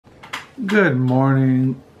Good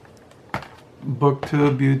morning,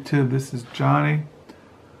 BookTube, YouTube. This is Johnny.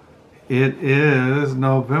 It is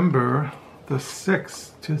November the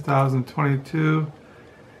 6th, 2022.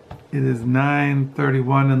 It is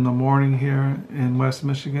 9:31 in the morning here in West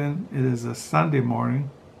Michigan. It is a Sunday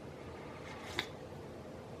morning.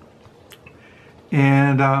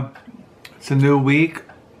 And it's a new week.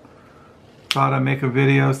 Thought I'd make a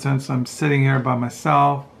video since I'm sitting here by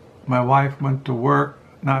myself. My wife went to work.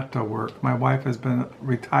 Not to work. My wife has been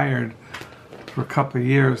retired for a couple of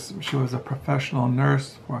years. She was a professional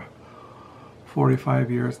nurse for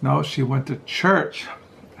 45 years. No, she went to church.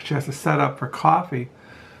 She has to set up for coffee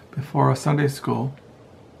before a Sunday school.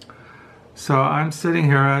 So I'm sitting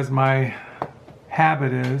here, as my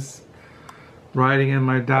habit is, writing in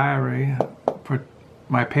my diary, for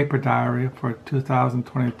my paper diary for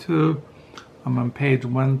 2022. I'm on page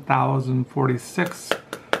 1046.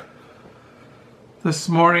 This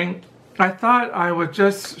morning, I thought I would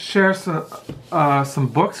just share some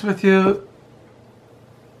books with you,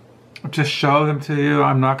 just show them to you.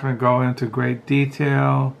 I'm not going to go into great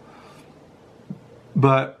detail,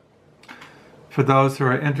 but for those who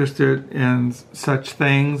are interested in such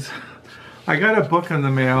things, I got a book in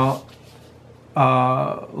the mail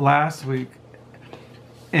last week,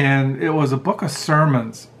 and it was a book of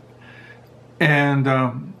sermons, and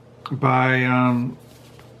by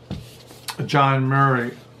John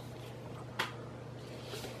Murray.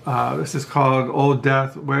 This is called Old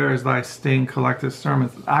Death, Where Is Thy Sting? Collected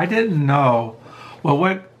Sermons. I didn't know. Well,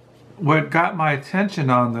 what got my attention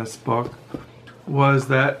on this book was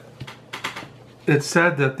that it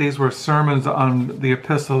said that these were sermons on the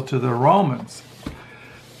epistle to the Romans.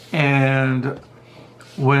 And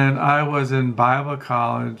when I was in Bible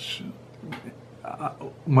college,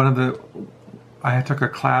 I took a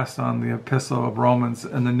class on the Epistle of Romans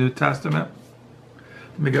in the New Testament.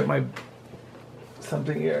 Let me get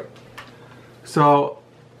something here. So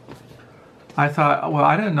I thought, well,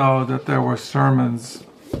 I didn't know that there were sermons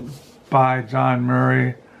by John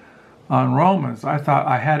Murray on Romans. I thought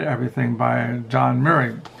I had everything by John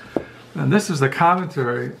Murray. And this is the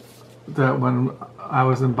commentary that when I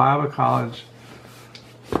was in Bible college,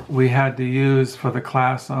 we had to use for the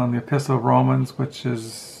class on the Epistle of Romans, which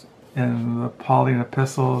is in the Pauline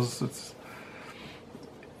epistles.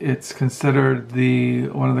 It's considered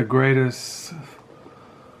one of the greatest.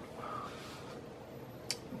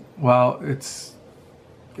 Well, it's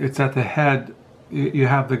at the head. You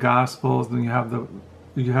have the Gospels, then you have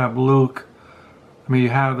Luke. I mean, you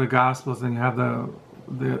have the Gospels, then you have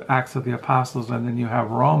the Acts of the Apostles, and then you have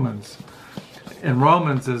Romans. And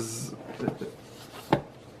Romans is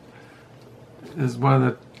one of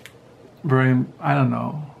the very, I don't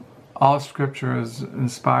know. All Scripture is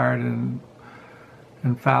inspired and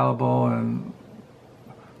infallible,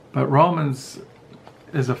 but Romans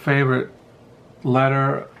is a favorite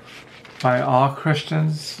letter by all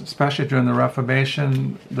Christians, especially during the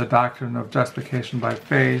Reformation, the doctrine of justification by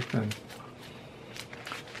faith,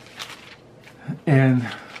 and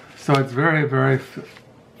so it's very, very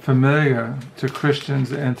familiar to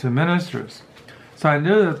Christians and to ministers. So I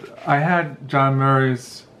knew that I had John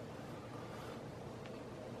Murray's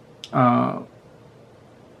a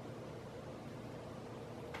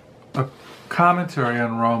commentary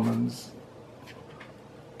on Romans,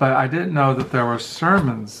 but I didn't know that there were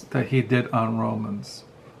sermons that he did on Romans.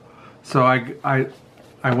 So I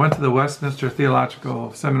went to the Westminster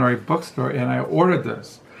Theological Seminary bookstore and I ordered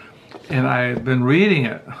this, and I've been reading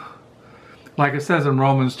it. Like it says in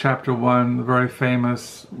Romans chapter 1, the very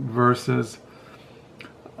famous verses,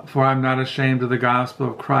 "For I am not ashamed of the gospel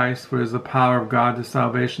of Christ, for it is the power of God to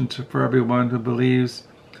salvation for everyone who believes,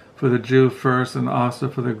 for the Jew first and also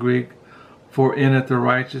for the Greek. For in it the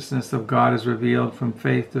righteousness of God is revealed from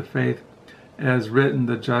faith to faith, as written,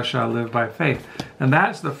 the just shall live by faith." And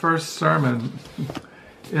that's the first sermon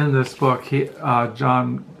in this book.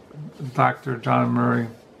 Dr. John Murray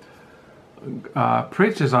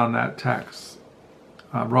preaches on that text,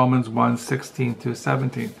 Romans 1:16 to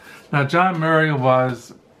 17. Now, John Murray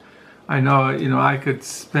was, I know, I could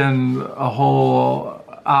spend a whole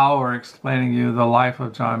hour explaining you the life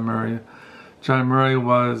of John Murray. John Murray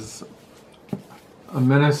was a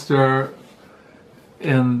minister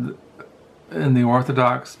in the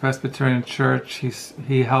Orthodox Presbyterian Church.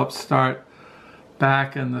 He helped start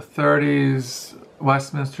back in the 30s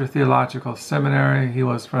Westminster Theological Seminary. He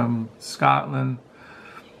was from Scotland.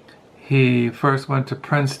 He first went to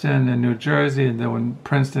Princeton in New Jersey, and then when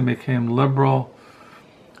Princeton became liberal,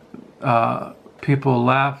 people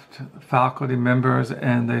left, faculty members,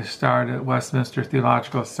 and they started Westminster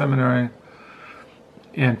Theological Seminary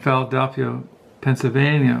in Philadelphia,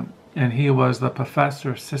 Pennsylvania. and he was the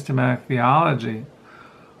professor of systematic theology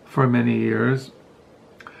for many years.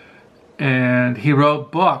 And he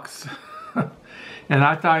wrote books. And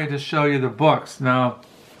I thought I'd just show you the books. Now,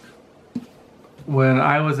 when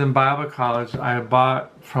I was in Bible college, I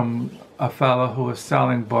bought from a fellow who was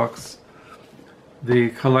selling books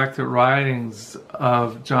the collected writings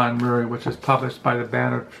of John Murray, which is published by the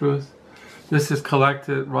Banner of Truth. This is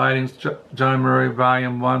Collected Writings, John Murray,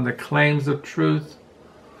 Volume 1, The Claims of Truth.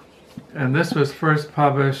 And this was first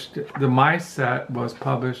published, the My set was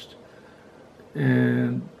published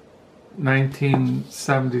in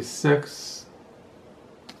 1976.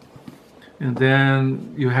 And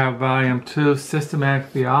then you have Volume 2, Systematic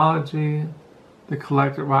Theology, The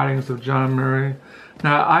Collected Writings of John Murray.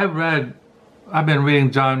 Now, I've been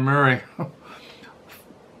reading John Murray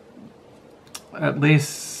at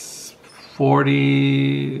least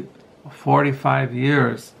 45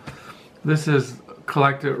 years. This is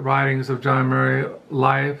Collected Writings of John Murray,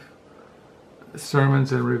 Life,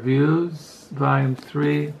 Sermons and Reviews, Volume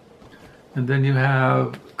 3. And then you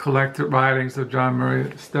have Collected Writings of John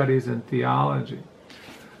Murray, Studies in Theology.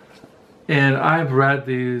 And I've read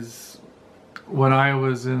these when I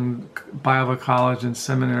was in Bible college and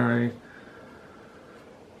seminary.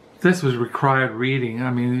 This was required reading.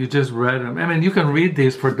 I mean, you just read them. I mean, you can read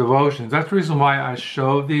these for devotions. That's the reason why I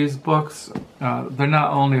show these books. They're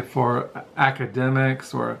not only for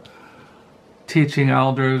academics or teaching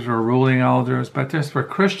elders or ruling elders, but just for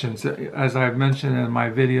Christians. As I've mentioned in my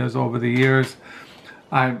videos over the years,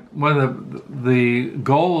 one of the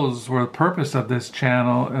goals or the purpose of this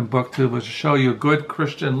channel and BookTube was to show you good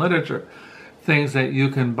Christian literature, things that you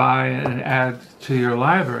can buy and add to your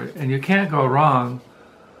library. And you can't go wrong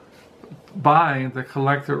buying the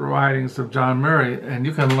collected writings of John Murray, and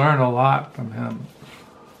you can learn a lot from him.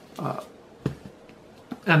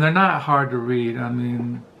 And they're not hard to read. I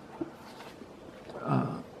mean,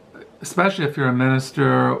 especially if you're a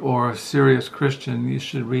minister or a serious Christian, you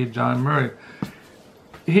should read John Murray.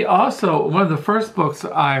 He also, one of the first books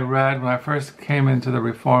I read when I first came into the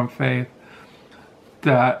Reformed faith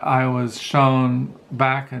that I was shown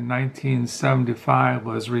back in 1975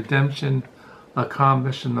 was Redemption,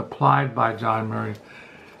 Accomplished and Applied by John Murray.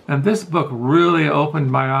 And this book really opened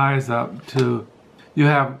my eyes up to, you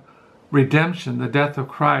have redemption, the death of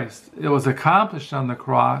Christ. It was accomplished on the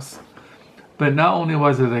cross, but not only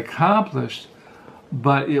was it accomplished,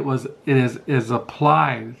 but it is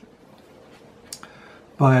applied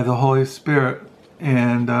by the Holy Spirit.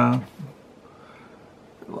 And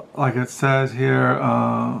like it says here,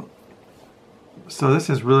 so this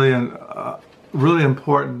is really really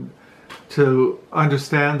important to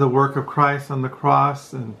understand the work of Christ on the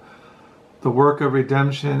cross and the work of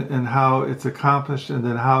redemption and how it's accomplished, and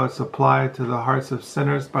then how it's applied to the hearts of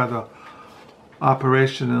sinners by the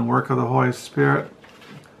operation and work of the Holy Spirit.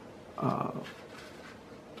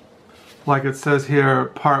 Like it says here,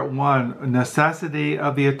 Part 1, necessity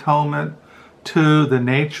of the atonement. 2, the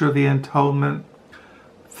nature of the atonement.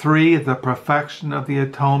 3, the perfection of the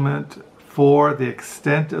atonement. 4, the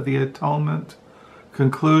extent of the atonement.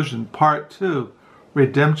 Conclusion. Part 2,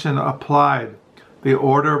 redemption applied. The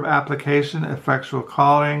order of application, effectual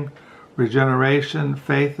calling, regeneration,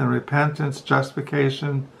 faith and repentance,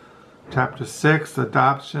 justification. Chapter 6,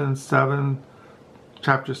 adoption. 7,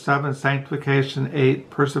 Chapter 7, sanctification. 8,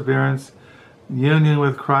 perseverance, union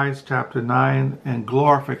with Christ. Chapter 9, and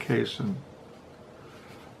glorification.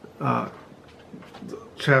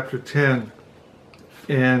 Chapter 10.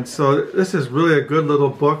 And so this is really a good little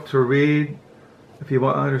book to read if you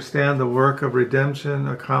want to understand the work of redemption,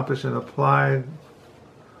 accomplished and applied.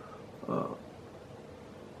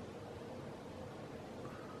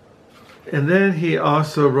 And then he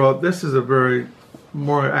also wrote, this is a very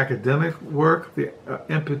more academic work, The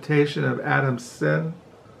Imputation of Adam's Sin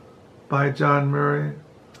by John Murray.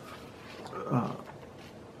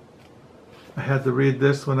 I had to read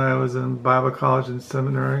this when I was in Bible college and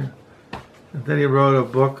seminary. And then he wrote a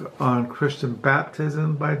book on Christian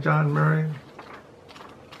baptism by John Murray.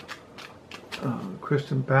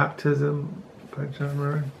 Christian baptism by John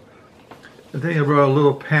Murray. And then he wrote a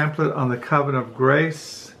little pamphlet on the covenant of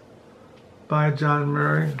grace by John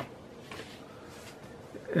Murray.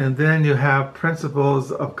 And then you have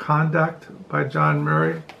Principles of Conduct by John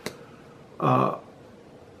Murray.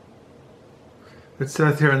 It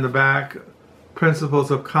says here in the back, Principles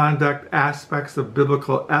of Conduct, Aspects of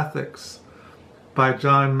Biblical Ethics by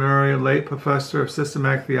John Murray, late professor of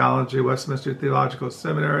systematic theology, Westminster Theological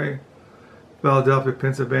Seminary, Philadelphia,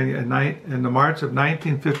 Pennsylvania. In the March of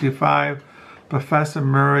 1955, Professor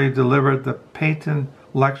Murray delivered the Peyton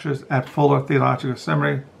Lectures at Fuller Theological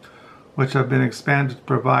Seminary, which have been expanded to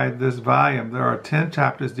provide this volume. There are 10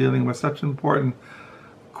 chapters dealing with such important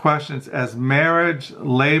questions as marriage,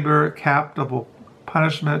 labor, capital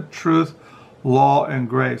punishment, truth, law, and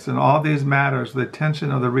grace. In all these matters, the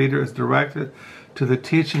attention of the reader is directed to the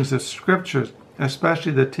teachings of Scriptures,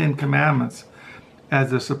 especially the 10 Commandments,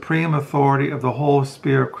 as the supreme authority of the whole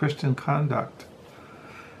sphere of Christian conduct.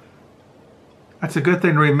 That's a good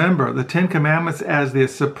thing to remember. The 10 Commandments as the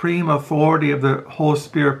supreme authority of the whole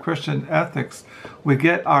sphere of Christian ethics. We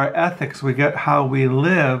get our ethics, we get how we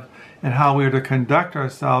live and how we are to conduct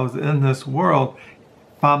ourselves in this world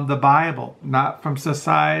from the Bible, not from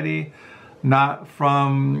society, not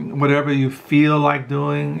from whatever you feel like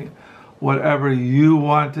doing, whatever you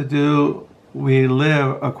want to do. We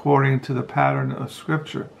live according to the pattern of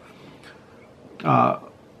Scripture.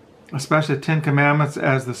 Especially the 10 Commandments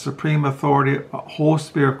as the supreme authority, whole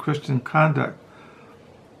sphere of Christian conduct.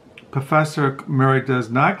 Professor Murray does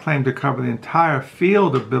not claim to cover the entire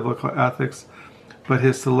field of biblical ethics, but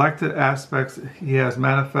his selected aspects he has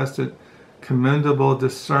manifested commendable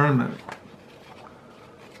discernment.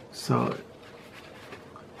 So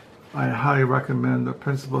I highly recommend the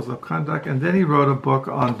Principles of Conduct. And then he wrote a book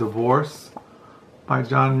on divorce by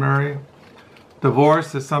John Murray.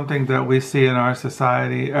 Divorce is something that we see in our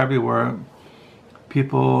society everywhere.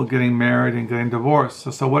 People getting married and getting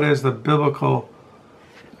divorced. So what is the biblical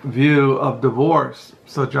view of divorce?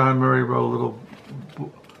 So John Murray wrote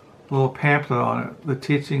a little pamphlet on it. The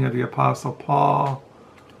teaching of the Apostle Paul,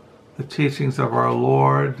 the teachings of our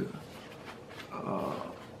Lord,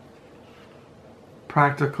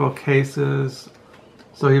 practical cases.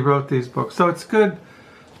 So he wrote these books. So it's good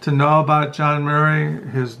to know about John Murray,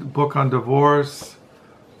 his book on divorce,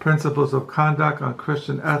 Principles of Conduct on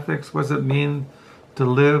Christian Ethics. What does it mean to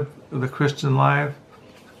live the Christian life?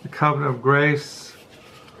 The Covenant of Grace.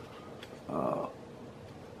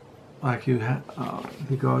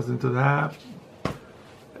 He goes into that.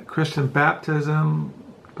 Christian Baptism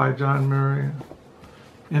by John Murray.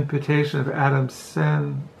 Imputation of Adam's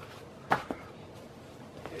sin.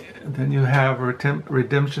 And then you have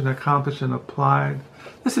Redemption Accomplished and Applied.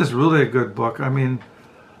 This is really a good book. I mean,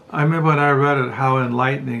 I remember when I read it, how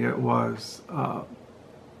enlightening it was.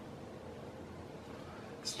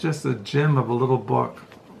 It's just a gem of a little book.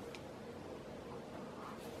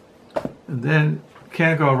 And then,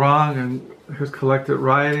 can't go wrong in his collected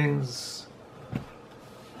writings.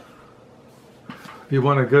 If you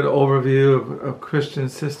want a good overview of Christian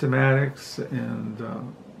systematics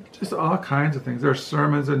and just all kinds of things. There are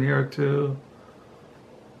sermons in here too.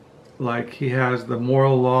 Like he has the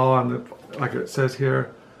moral law and like it says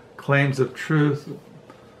here, claims of truth.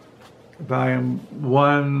 Volume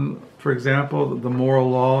 1, for example, the moral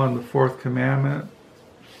law and the fourth commandment.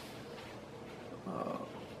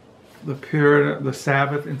 The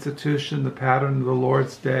Sabbath institution, the pattern of the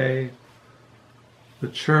Lord's Day. The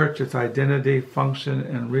church, its identity, function,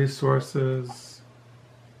 and resources.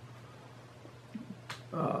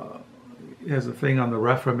 He has a thing on the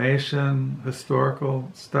Reformation, historical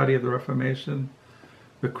study of the Reformation,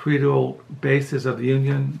 the creedal basis of the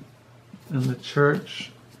union in the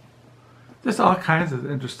church. There's all kinds of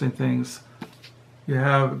interesting things. You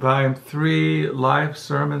have volume 3, life,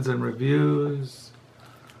 sermons, and reviews.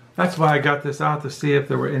 That's why I got this out, to see if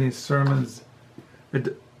there were any sermons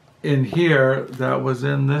in here that was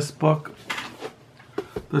in this book.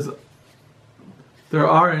 There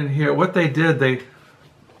are in here. What they did,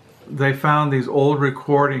 they found these old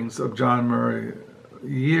recordings of John Murray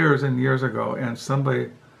years and years ago, and somebody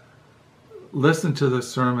listened to the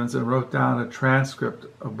sermons and wrote down a transcript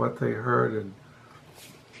of what they heard, and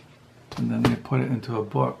then they put it into a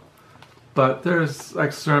book. But there's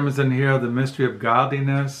like sermons in here, the mystery of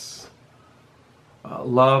godliness,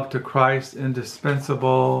 love to Christ,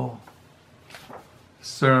 indispensable,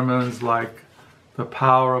 sermons like the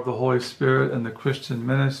power of the Holy Spirit and the Christian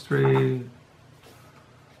ministry,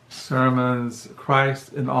 sermons,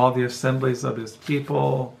 Christ in all the assemblies of his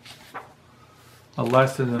people, a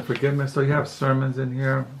lesson in forgiveness. So you have sermons in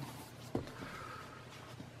here.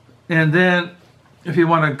 And then if you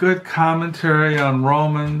want a good commentary on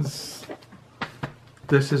Romans,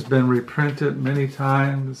 this has been reprinted many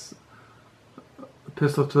times.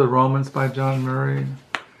 Epistle to the Romans by John Murray.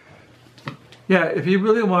 Yeah, if you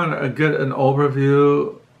really want an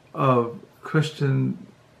overview of Christian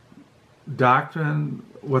doctrine,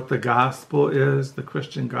 what the gospel is, the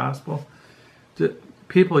Christian gospel,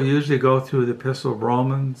 people usually go through the Epistle of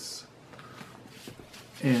Romans,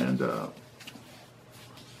 and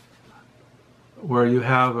where you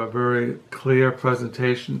have a very clear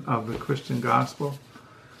presentation of the Christian gospel.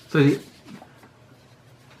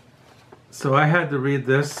 So I had to read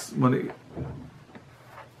this when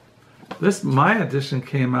my edition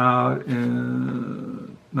came out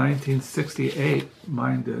in 1968.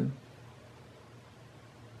 Mine did.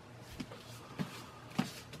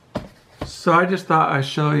 So I just thought I'd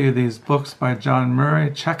show you these books by John Murray.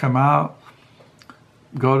 Check them out.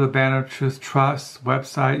 Go to Banner of Truth Trust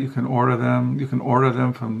website. You can order them. You can order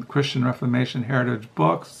them from Christian Reformation Heritage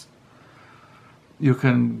Books. You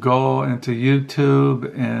can go into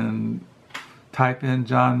YouTube and type in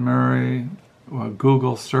John Murray, or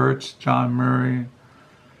Google search John Murray.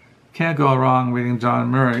 Can't go wrong reading John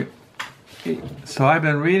Murray. So I've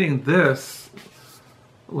been reading this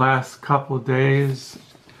last couple of days.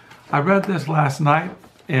 I read this last night,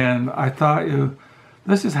 and I thought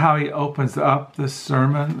this is how he opens up this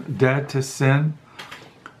sermon, dead to sin.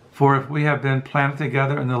 For if we have been planted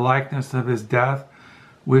together in the likeness of his death,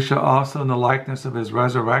 we shall also in the likeness of his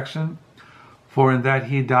resurrection. For in that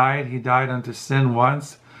he died unto sin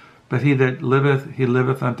once, but he that liveth, he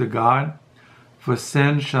liveth unto God. For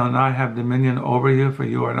sin shall not have dominion over you, for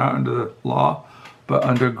you are not under the law, but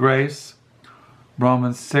under grace.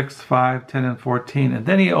 Romans 6, 5, 10, and 14. And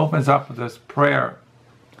then he opens up with this prayer.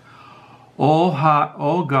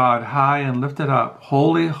 O God, high and lifted up,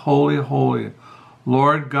 holy, holy, holy,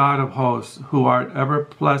 Lord God of hosts, who art ever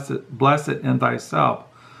blessed in thyself,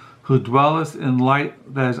 who dwellest in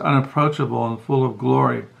light that is unapproachable and full of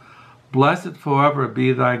glory. Blessed forever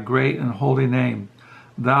be thy great and holy name.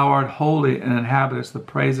 Thou art holy and inhabitest the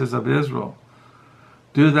praises of Israel.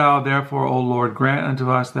 Do thou therefore, O Lord, grant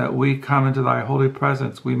unto us that we come into thy holy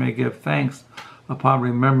presence, we may give thanks upon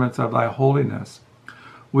remembrance of thy holiness.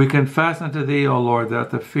 We confess unto thee, O Lord,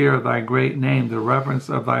 that the fear of thy great name, the reverence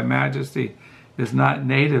of thy majesty, is not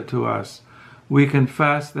native to us. We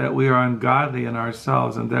confess that we are ungodly in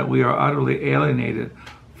ourselves, and that we are utterly alienated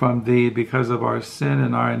from thee because of our sin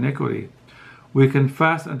and our iniquity. We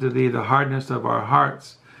confess unto thee the hardness of our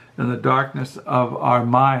hearts and the darkness of our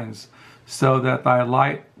minds, so that thy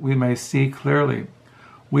light we may see clearly.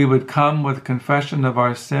 We would come with confession of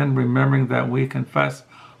our sin, remembering that we confess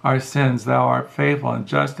our sins. Thou art faithful and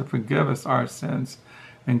just to forgive us our sins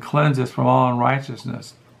and cleanse us from all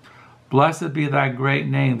unrighteousness. Blessed be thy great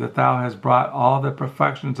name, that thou hast brought all the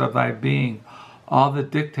perfections of thy being, all the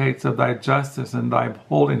dictates of thy justice and thy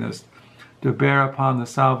holiness, to bear upon the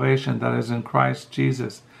salvation that is in Christ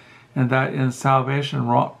Jesus, and that in salvation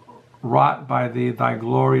wrought by thee, thy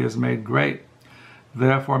glory is made great.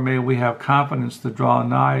 Therefore may we have confidence to draw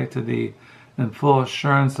nigh to thee in full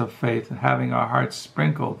assurance of faith, having our hearts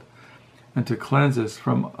sprinkled, and to cleanse us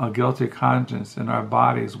from a guilty conscience, and our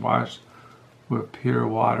bodies washed with pure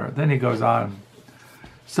water. Then he goes on.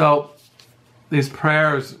 So these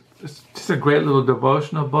prayers, it's just a great little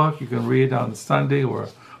devotional book. You can read on Sunday or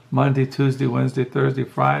Monday, Tuesday, Wednesday, Thursday,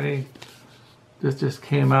 Friday. This just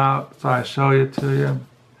came out, so I show it to you.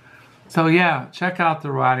 So yeah, check out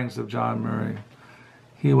the writings of John Murray.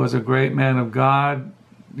 He was a great man of God.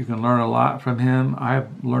 You can learn a lot from him.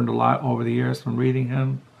 I've learned a lot over the years from reading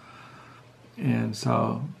him. And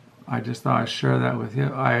so I just thought I'd share that with you.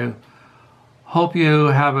 I hope you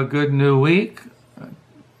have a good new week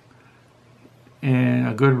and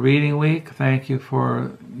a good reading week. Thank you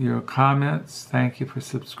for your comments. Thank you for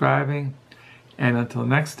subscribing. And until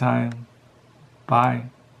next time, bye.